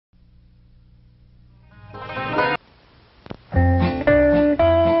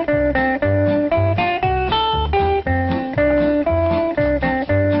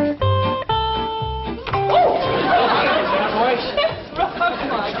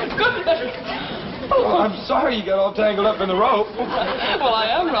Oh, I'm sorry you got all tangled up in the rope. Well, I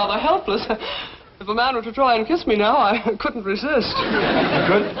am rather helpless. If a man were to try and kiss me now, I couldn't resist. You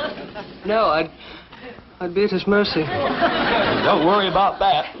couldn't? No, I'd be at his mercy. Don't worry about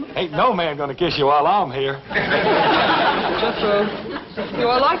that. Ain't no man gonna kiss you while I'm here. Jethro, you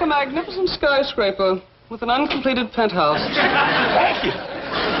are like a magnificent skyscraper with an uncompleted penthouse. Thank you.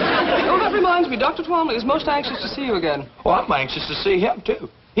 Oh, that reminds me, Dr. Twomley is most anxious to see you again. Well, I'm anxious to see him, too.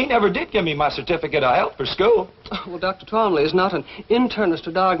 He never did give me my certificate of health for school. Well, Dr. Twomley is not an internist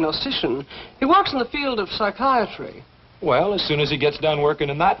or diagnostician. He works in the field of psychiatry. Well, as soon as he gets done working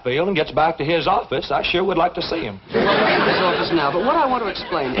in that field and gets back to his office, I sure would like to see him. Well, I'm in his office now, but what I want to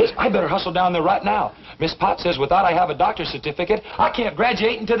explain is... Hey, I better hustle down there right now. Miss Potts says without I have a doctor's certificate, I can't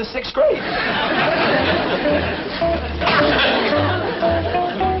graduate into the 6th grade.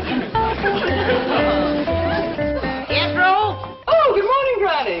 Good morning,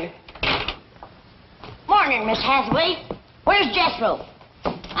 Granny. Morning, Miss Hathaway. Where's Jethro?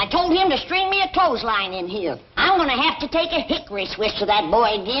 I told him to string me a clothesline in here. I'm going to have to take a hickory switch to that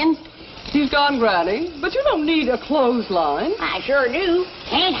boy again. He's gone, Granny, but you don't need a clothesline. I sure do.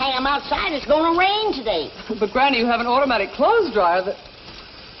 Can't hang him outside. It's going to rain today. But, Granny, you have an automatic clothes dryer that...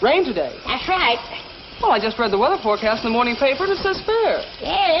 Rain today? That's right. Well, I just read the weather forecast in the morning paper, and it says fair.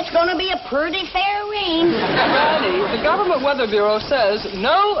 Yeah, it's going to be a pretty fair rain. Granny, the Government Weather Bureau says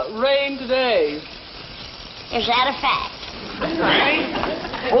no rain today. Is that a fact? Granny?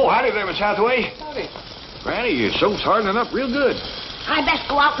 Oh, howdy there, Miss Hathaway. Howdy. Granny, your soap's hardening up real good. I best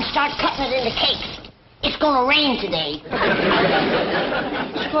go out and start cutting it into cakes. It's going to rain today.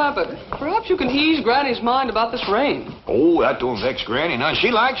 Miss Clampett, perhaps you can ease Granny's mind about this rain. Oh, that don't vex Granny. Now,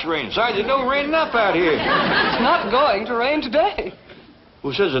 she likes rain. Besides, it don't rain enough out here. It's not going to rain today.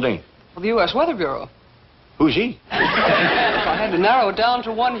 Who says it ain't? Well, the U.S. Weather Bureau. Who's he? If I had to narrow it down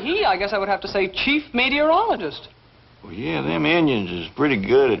to one he, I guess I would have to say chief meteorologist. Well, yeah, them Indians is pretty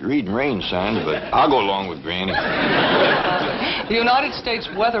good at reading rain signs, but I'll go along with Granny. The United States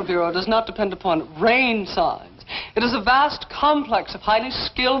Weather Bureau does not depend upon rain signs. It is a vast complex of highly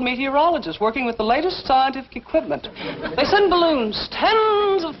skilled meteorologists working with the latest scientific equipment. They send balloons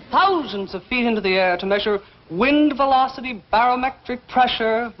tens of thousands of feet into the air to measure wind velocity, barometric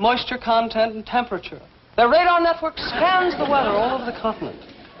pressure, moisture content, and temperature. Their radar network scans the weather all over the continent.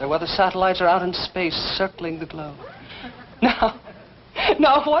 Their weather satellites are out in space circling the globe.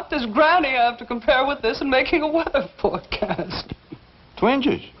 Now, what does Granny have to compare with this in making a weather forecast?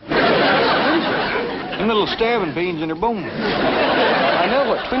 Twinges. Them little stabbing pains in her bones. I know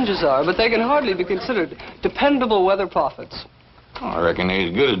what twinges are, but they can hardly be considered dependable weather prophets. Oh, I reckon they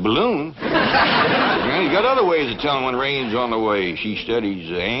as good as balloons. Granny's got other ways of telling when rain's on the way. She studies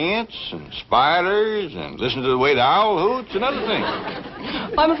ants and spiders and listens to the way the owl hoots and other things.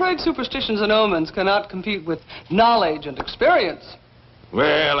 I'm afraid superstitions and omens cannot compete with knowledge and experience.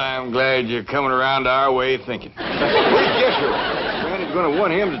 Well, I'm glad you're coming around to our way of thinking. Where's Jethro? Granny's going to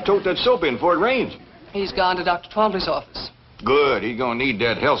want him to tote that soap in before it rains. He's gone to Dr. Twomley's office. Good. He's going to need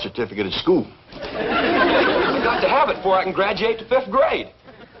that health certificate at school. I've got to have it before I can graduate to 5th grade.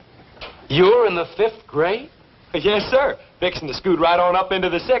 You're in the 5th grade? Yes, sir. Fixing to scoot right on up into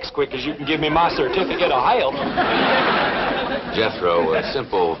the 6th quick as you can give me my certificate of health. Jethro, a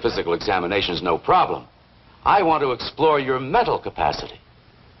simple physical examination is no problem. I want to explore your mental capacity,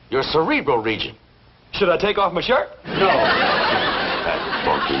 your cerebral region. Should I take off my shirt? No. That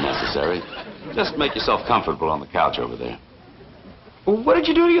won't be necessary. Just make yourself comfortable on the couch over there. Well, what did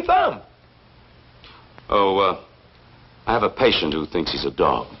you do to your thumb? Oh, I have a patient who thinks he's a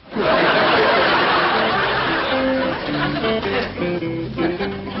dog.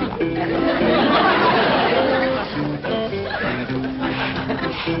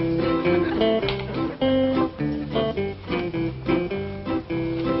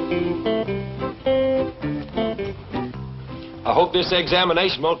 I hope this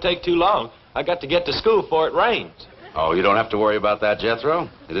examination won't take too long. I got to get to school before it rains. Oh, you don't have to worry about that, Jethro.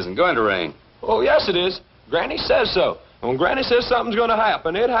 It isn't going to rain. Oh, yes, it is. Granny says so. And when Granny says something's going to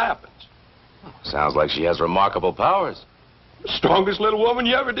happen, it happens. Sounds like she has remarkable powers. Strongest little woman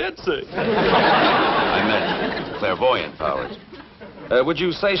you ever did see. I meant clairvoyant powers. Would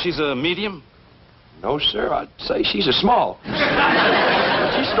you say she's a medium? No, sir. I'd say she's a small.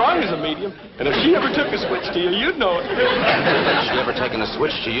 She's strong as a medium. And if she ever took a switch to you, you'd know it. Has she ever taken a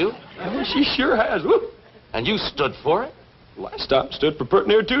switch to you? Oh, she sure has. Woo. And you stood for it? Last time stood for pretty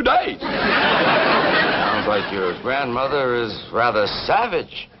near 2 days. Sounds like your grandmother is rather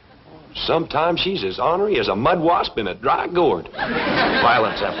savage. Sometimes she's as ornery as a mud wasp in a dry gourd.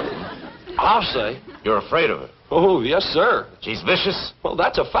 Violent temper. I'll say. You're afraid of her. Oh, yes, sir. She's vicious, Well,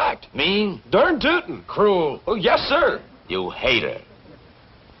 that's a fact. mean, Darn tootin'. cruel. Oh, yes, sir. You hate her.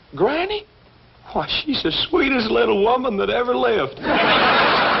 Granny? Why, she's the sweetest little woman that ever lived. But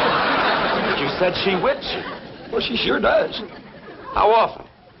you said she whipped you. Well, she sure does. How often?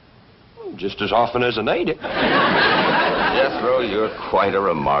 Just as often as I need it. Jethro, you're quite a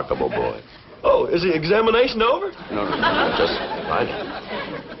remarkable boy. Oh, is the examination over? No, just right.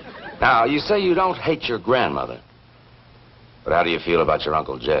 Now, you say you don't hate your grandmother. But how do you feel about your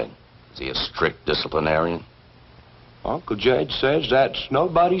Uncle Jed? Is he a strict disciplinarian? Uncle Jed says that's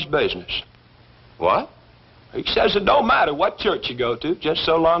nobody's business. What? He says it don't matter what church you go to, just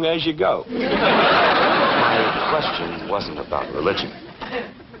so long as you go. My question wasn't about religion.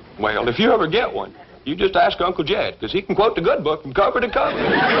 Well, if you ever get one, you just ask Uncle Jed, because he can quote the good book from cover to cover.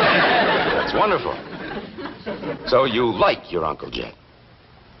 That's wonderful. So you like your Uncle Jed?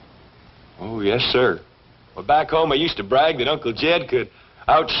 Oh, yes, sir. Well, back home, I used to brag that Uncle Jed could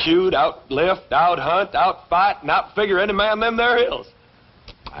outshoot, outlift, outhunt, outfight, and outfigure any man them there hills.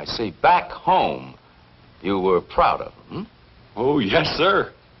 I see. Back home, you were proud of him. Oh, yes,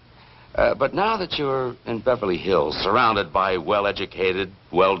 sir. But now that you're in Beverly Hills, surrounded by well-educated,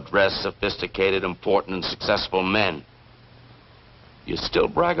 well-dressed, sophisticated, important, and successful men, you still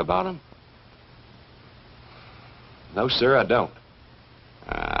brag about him? No, sir, I don't.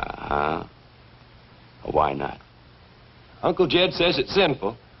 Uh-huh. Why not? Uncle Jed says it's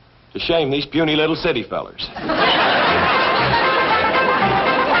sinful to shame these puny little city fellers.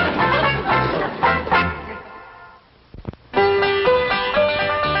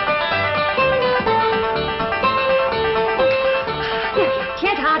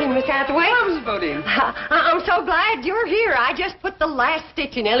 Miss Hathaway. Hello, Mrs. Bodine. I'm so glad you're here. I just put the last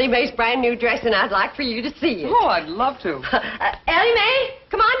stitch in Ellie Mae's brand new dress, and I'd like for you to see it. Oh, I'd love to. Ellie Mae,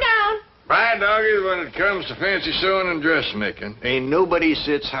 come on down. My doggies, when it comes to fancy sewing and dressmaking, ain't nobody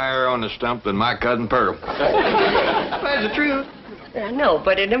sits higher on the stump than my cousin Pearl. That's the truth. No,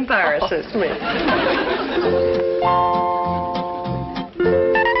 but it embarrasses me.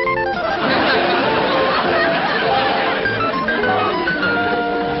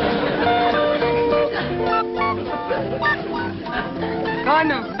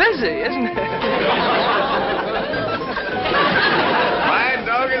 Kind of busy, isn't it? My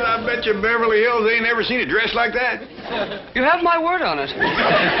doggies, I bet you Beverly Hills ain't ever seen a dress like that. You have my word on it.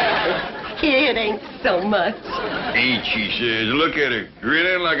 It ain't so much. Ain't, she says. Look at her,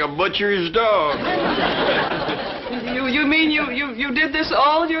 grinning like a butcher's dog. You mean you did this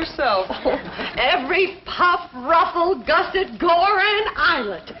all yourself? Every puff, ruffle, gusset, gore, and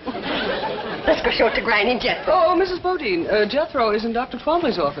eyelet. Let's go show it to Granny and Jethro. Oh, Mrs. Bodine, Jethro is in Dr.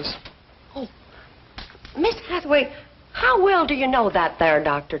 Twombly's office. Oh, Miss Hathaway, how well do you know that there,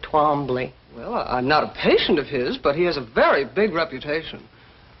 Dr. Twombly? Well, I'm not a patient of his, but he has a very big reputation.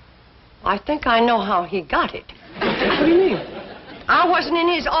 I think I know how he got it. What do you mean? I wasn't in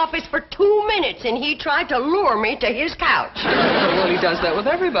his office for 2 minutes, and he tried to lure me to his couch. Well, he does that with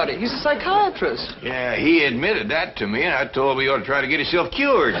everybody. He's a psychiatrist. Yeah, he admitted that to me, and I told him he ought to try to get himself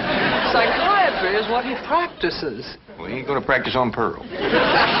cured. Psychiatry is what he practices. Well, he ain't going to practice on Pearl.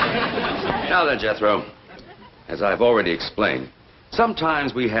 Now then, Jethro, as I've already explained,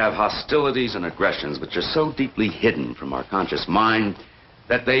 sometimes we have hostilities and aggressions which are so deeply hidden from our conscious mind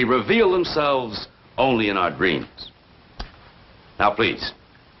that they reveal themselves only in our dreams. Now, please,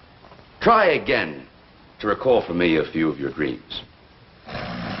 try again to recall for me a few of your dreams.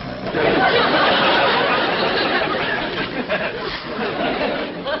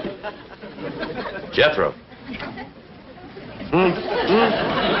 Jethro.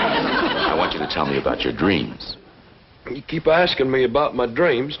 I want you to tell me about your dreams. You keep asking me about my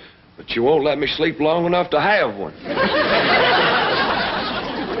dreams, but you won't let me sleep long enough to have one.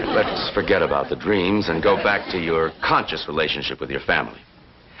 Let's forget about the dreams and go back to your conscious relationship with your family.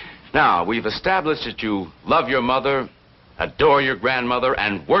 Now, we've established that you love your mother, adore your grandmother,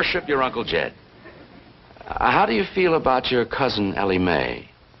 and worship your Uncle Jed. How do you feel about your cousin Ellie Mae?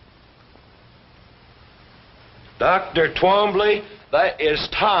 Dr. Twombly, there is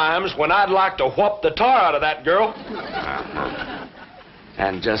times when I'd like to whoop the tar out of that girl. Uh-huh.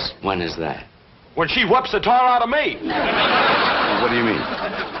 And just when is that? When she whoops the tar out of me. What do you mean?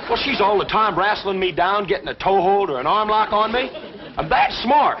 Well, she's all the time wrestling me down, getting a toe hold or an arm lock on me. I'm that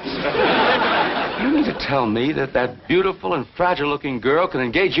smart. You mean to tell me that that beautiful and fragile-looking girl can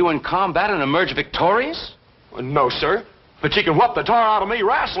engage you in combat and emerge victorious? Well, no, sir. But she can whoop the tar out of me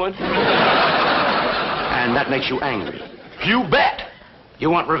wrestling. And that makes you angry? You bet. You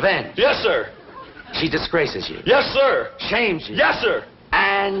want revenge? Yes, sir. She disgraces you? Yes, sir. Shames you? Yes, sir.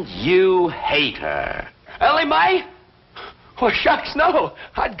 And you hate her? Ellie Mae? Well, shucks, no.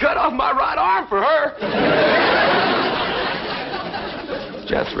 I'd cut off my right arm for her.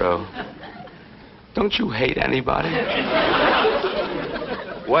 Jethro, don't you hate anybody?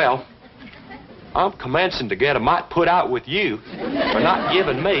 Well, I'm commencing to get a mite put out with you for not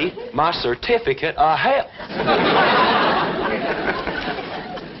giving me my certificate of health.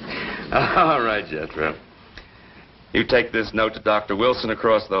 All right, Jethro. You take this note to Dr. Wilson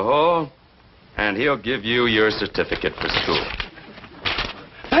across the hall, and he'll give you your certificate for school.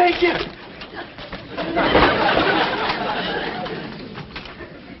 Thank you.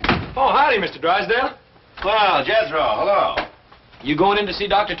 Oh, howdy, Mr. Drysdale. Well, Jethro, hello. You going in to see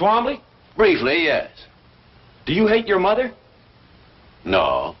Dr. Twombly? Briefly, yes. Do you hate your mother?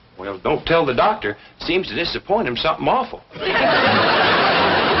 No. Well, don't tell the doctor. Seems to disappoint him something awful. Come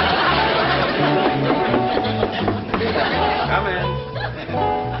in.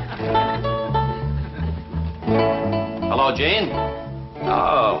 Hello, Jane.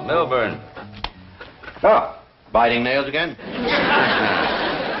 Oh, Milburn. Oh, biting nails again?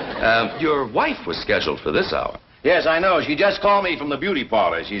 Your wife was scheduled for this hour. Yes, I know. She just called me from the beauty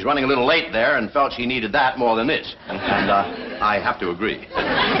parlor. She's running a little late there and felt she needed that more than this. And I have to agree.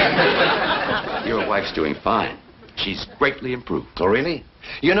 Your wife's doing fine. She's greatly improved. Oh, really?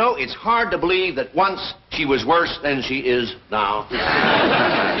 You know, it's hard to believe that once she was worse than she is now.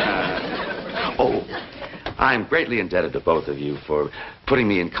 Oh, I'm greatly indebted to both of you for putting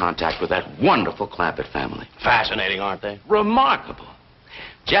me in contact with that wonderful Clampett family. Fascinating, aren't they? Remarkable.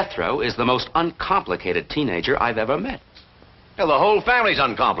 Jethro is the most uncomplicated teenager I've ever met. Well, the whole family's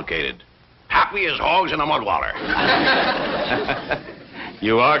uncomplicated. Happy as hogs in a mud water.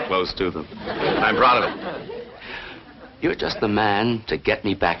 You are close to them. I'm proud of it. You're just the man to get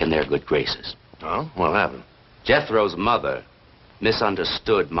me back in their good graces. Oh, what happened? Jethro's mother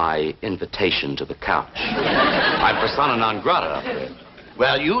misunderstood my invitation to the couch. I'm persona non grata up there.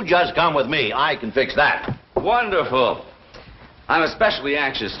 Well, you just come with me. I can fix that. Wonderful. I'm especially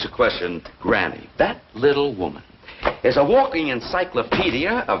anxious to question Granny. That little woman is a walking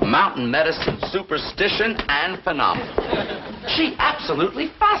encyclopedia of mountain medicine, superstition, and phenomena. She absolutely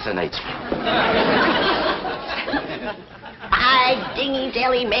fascinates me. By dingies,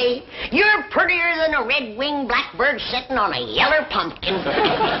 Ellie Mae, you're prettier than a red-winged blackbird sitting on a yeller pumpkin.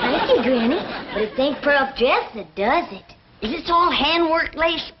 Thank you, Granny. But it ain't Pearl dress that does it. Is this all handwork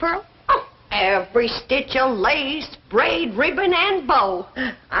lace, Pearl? Oh, every stitch of lace, braid, ribbon, and bow.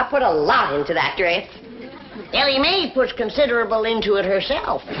 I put a lot into that dress. Ellie Mae puts considerable into it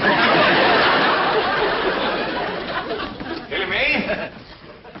herself. Ellie Mae,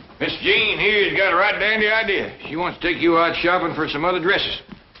 Miss Jean here's got a right dandy idea. She wants to take you out shopping for some other dresses.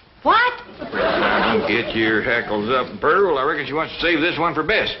 What? Now, don't get your hackles up, Pearl. I reckon she wants to save this one for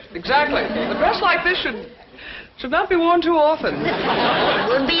best. Exactly. A dress like this should not be worn too often. It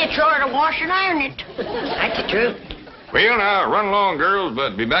would be a chore to wash and iron it. That's the truth. Well, now, run along, girls,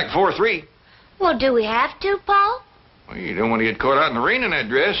 but be back before 3. Well, do we have to, Paul? Well, you don't want to get caught out in the rain in that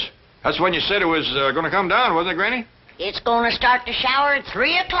dress. That's when you said it was going to come down, wasn't it, Granny? It's going to start to shower at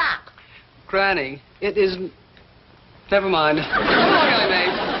 3 o'clock. Granny, it is... Never mind. Come on, Ellie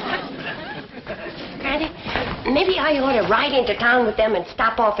Mae. Granny, maybe I ought to ride into town with them and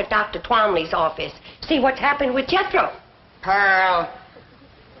stop off at Dr. Twomley's office. See what's happened with Jethro. Pearl,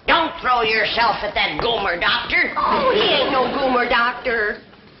 don't throw yourself at that goomer doctor. Oh, he ain't no goomer doctor.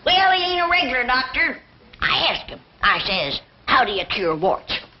 Well, he ain't a regular doctor. I asked him. I says, how do you cure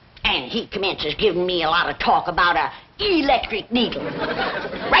warts? And he commences giving me a lot of talk about a electric needle.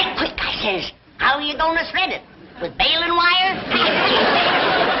 Right quick, I says, how are you going to thread it? With baling wire?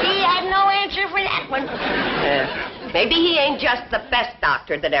 He had no answer for that one. Maybe he ain't just the best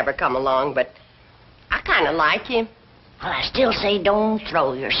doctor that ever come along, but I kind of like him. Well, I still say don't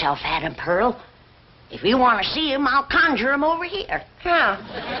throw yourself at him, Pearl. If you want to see him, I'll conjure him over here. How?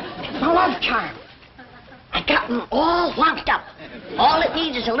 My love charm. I got them all wonked up. All it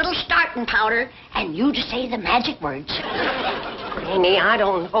needs is a little starting powder and you to say the magic words. Granny, I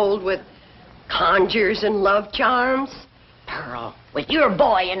don't hold with conjures and love charms. Pearl, with your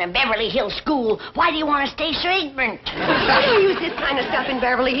boy in a Beverly Hills school, why do you want to stay so ignorant? They don't use this kind of stuff in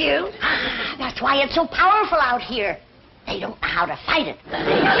Beverly Hills. That's why it's so powerful out here. They don't know how to fight it.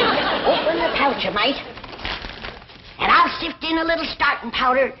 Open the pouch a mite, and I'll sift in a little starting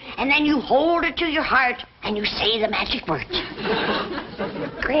powder, and then you hold it to your heart, and you say the magic words.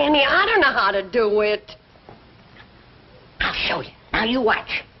 Granny, I don't know how to do it. I'll show you. Now you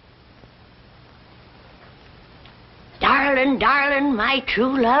watch. Darling, darling, my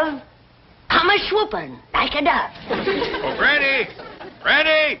true love, come a-swooping like a dove. Oh, Granny!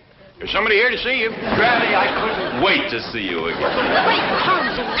 Granny! There's somebody here to see you. Granny, I couldn't wait to see you again. Wait,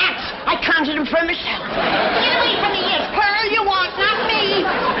 hounds and rats. I conjured them for myself. Get away from me, it's Pearl you want, not me.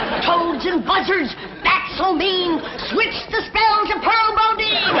 Toads and buzzards, that's so mean. Switch the spell to Pearl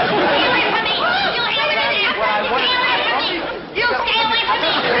Bodine. Get away from me. You hear me? Get away from me. You stay away from me.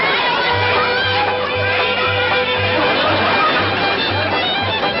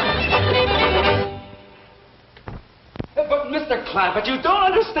 But, Mr. Clampett, you don't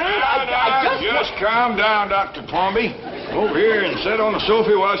understand. I Just calm down, Dr. Plumbee. Over here and sit on the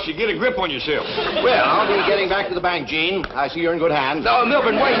sofa whilst you get a grip on yourself. Well, I'll be getting back to the bank, Gene. I see you're in good hands. No,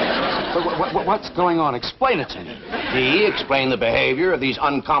 Milburn, wait. What's going on? Explain it to me. He explained the behavior of these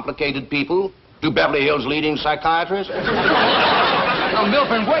uncomplicated people to Beverly Hills' leading psychiatrist. No,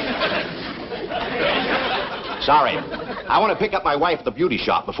 Milburn, wait. Sorry. I want to pick up my wife at the beauty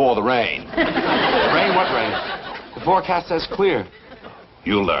shop before the rain. Rain? What rain? The forecast says clear.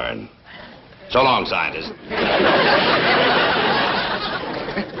 You'll learn. So long, scientist.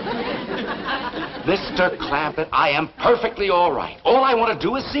 Mr. Clampett, I am perfectly all right. All I want to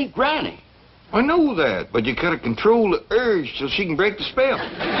do is see Granny. I know that, but you gotta control the urge so she can break the spell.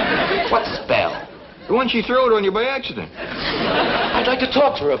 What spell? The one she throwed on you by accident. I'd like to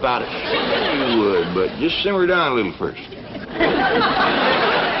talk to her about it. You would, but just simmer down a little first.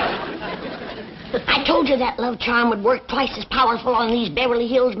 I told you that love charm would work twice as powerful on these Beverly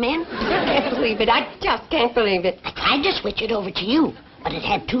Hills men. I can't believe it. I just can't believe it. I tried to switch it over to you, but it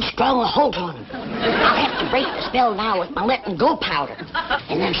had too strong a hold on him. I'll have to break the spell now with my letting go powder,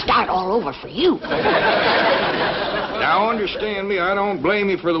 and then start all over for you. Now, understand me, I don't blame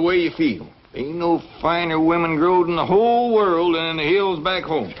you for the way you feel. Ain't no finer women growed in the whole world than in the hills back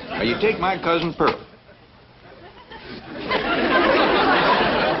home. Now, you take my cousin Pearl.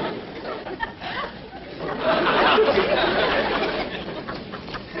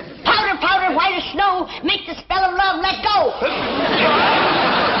 Powder, powder, white as snow, make the spell of love let go.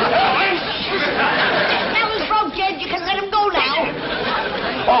 That was broke, Jed. You can let him go now.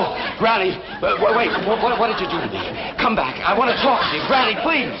 Oh, Granny, wait, what did you do to me? Come back. I want to talk to you. Granny,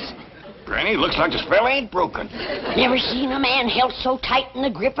 please. Granny, looks like the spell ain't broken. Never seen a man held so tight in the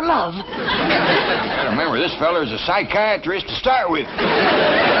grip of love. Gotta remember, this fella's a psychiatrist to start with.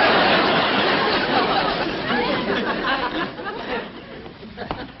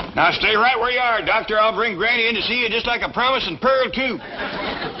 Now, stay right where you are, Doctor. I'll bring Granny in to see you just like I promised, and Pearl, too.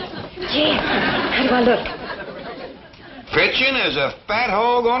 Gee, how do I look? Fetching as a fat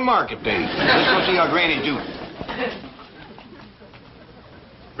hog on market day. Let's go see how Granny's doing.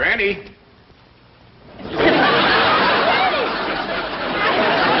 Granny.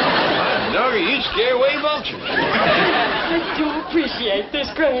 Dogger, you'd scare away vultures. I do appreciate this,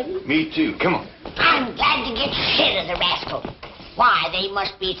 Granny. Me too. Come on. I'm glad to get rid of the rascal. Why, they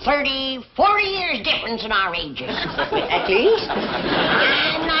must be 30, 40 years difference in our ages. At least.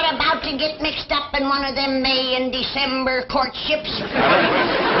 I'm not about to get mixed up in one of them May and December courtships.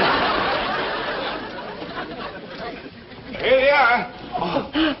 Here they are.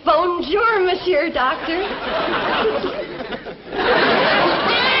 Bonjour, Monsieur Doctor.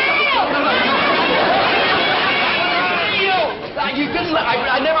 You didn't let...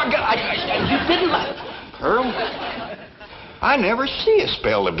 I never got... you didn't let... Pearl, I never see a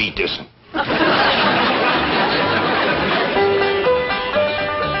spell to beat this one. I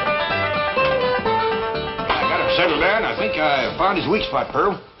got him settled down. I think I found his weak spot,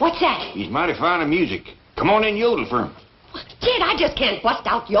 Pearl. What's that? He's mighty fond of music. Come on in, yodel for him. Jed, I just can't bust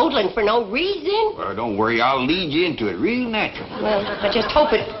out yodeling for no reason. Well, don't worry. I'll lead you into it real natural. Well, I just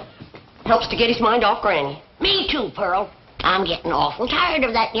hope it helps to get his mind off Granny. Me too, Pearl. I'm getting awful tired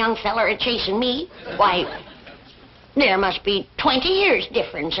of that young feller chasing me. Why, there must be 20 years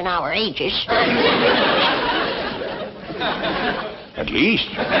difference in our ages. At least.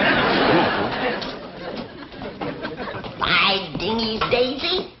 By dingy's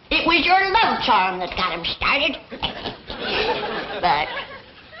daisy, it was your love charm that got him started. But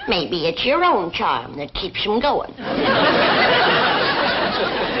maybe it's your own charm that keeps him going.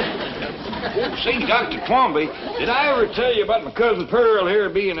 Say, Dr. Twombly, did I ever tell you about my cousin Pearl here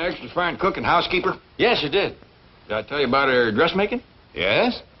being an extra fine cook and housekeeper? Yes, you did. Did I tell you about her dressmaking?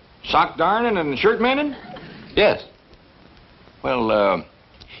 Yes? Sock darning and shirt mending? Yes. Well,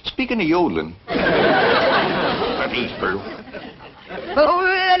 speaking of yodeling, at least, Pearl. Ever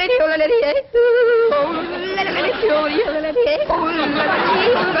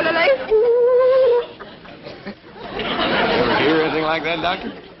hear anything like that,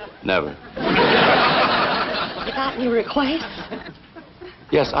 Doctor? Never. You got any requests?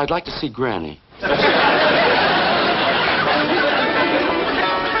 Yes, I'd like to see Granny.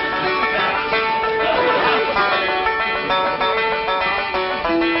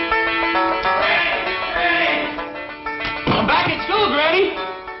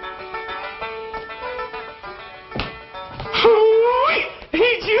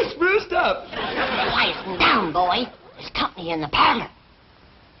 me in the parlor.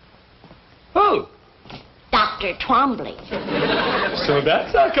 Who? Dr. Twombly. So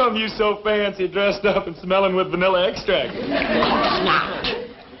that's how come you so fancy dressed up and smelling with vanilla extract. Of course not.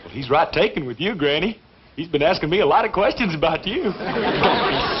 Well, he's right taken with you, Granny. He's been asking me a lot of questions about you. Don't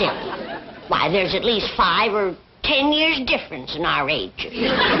be silly. Why, there's at least 5 or 10 years difference in our ages.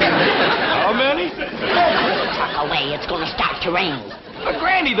 How many? Tuck away, it's going to start to rain. But,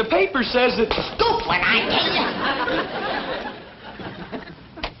 Granny, the paper says that... Scoop when I tell you.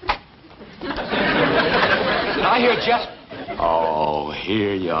 Did I hear Jeff? Oh,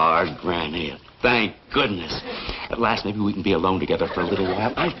 here you are, Granny. Thank goodness. At last, maybe we can be alone together for a little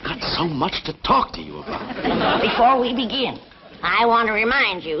while. I've got so much to talk to you about. Before we begin, I want to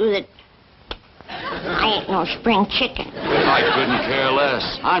remind you that I ain't no spring chicken. I couldn't care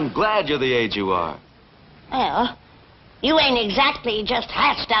less. I'm glad you're the age you are. Well, you ain't exactly just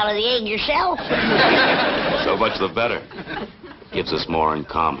hatched out of the egg yourself. So much the better. Gives us more in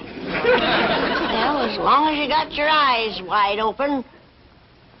common. Well, as long as you got your eyes wide open,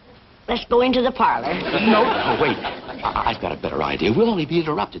 let's go into the parlor. No, wait. I've got a better idea. We'll only be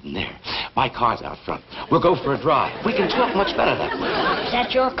interrupted in there. My car's out front. We'll go for a drive. We can talk much better that way. Is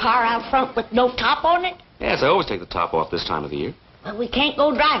that your car out front with no top on it? Yes, I always take the top off this time of the year. Well, we can't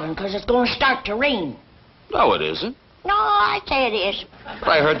go driving because it's going to start to rain. No, it isn't. No, I say it is. But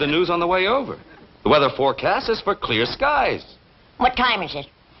I heard the news on the way over. The weather forecast is for clear skies. What time is it?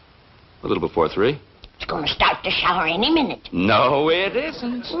 A little before 3. It's going to start to shower any minute. No, it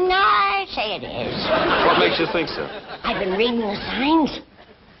isn't. No, I say it is. What makes you think so? I've been reading the signs.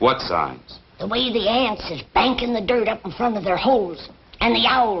 What signs? The way the ants is banking the dirt up in front of their holes. And the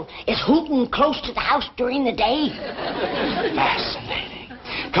owl is hooting close to the house during the day. Fascinating.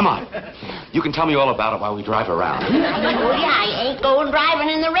 Come on. You can tell me all about it while we drive around. I told you I ain't going driving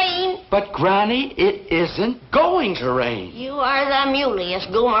in the rain. But, Granny, it isn't going to rain. You are the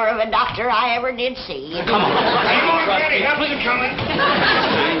muliest goomer of a doctor I ever did see. Come on. Come on, Granny, help us coming.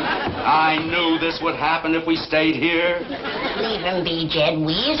 I knew this would happen if we stayed here. Leave him be, Jed.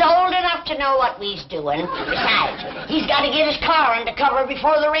 We's old enough to know what we's doing. Besides, he's got to get his car under cover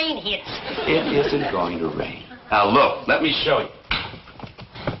before the rain hits. It isn't going to rain. Now, look, let me show you.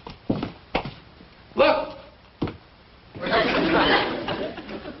 Look.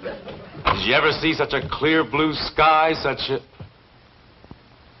 Did you ever see such a clear blue sky, such a...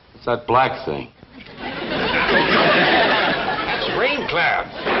 It's that black thing. That's rain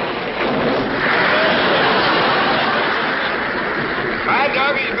clouds. Hi,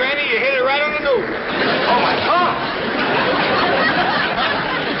 doggies, Granny. You hit it right on the nose. Oh, my God.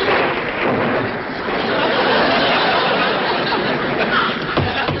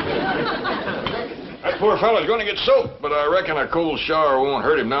 That poor fellow's going to get soaked, but I reckon a cold shower won't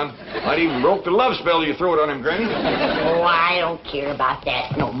hurt him none. Might even broke the love spell you throw it on him, Granny. Oh, I don't care about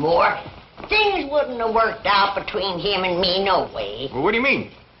that no more. Things wouldn't have worked out between him and me no way. Well, what do you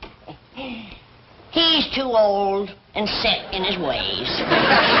mean? He's too old and set in his ways.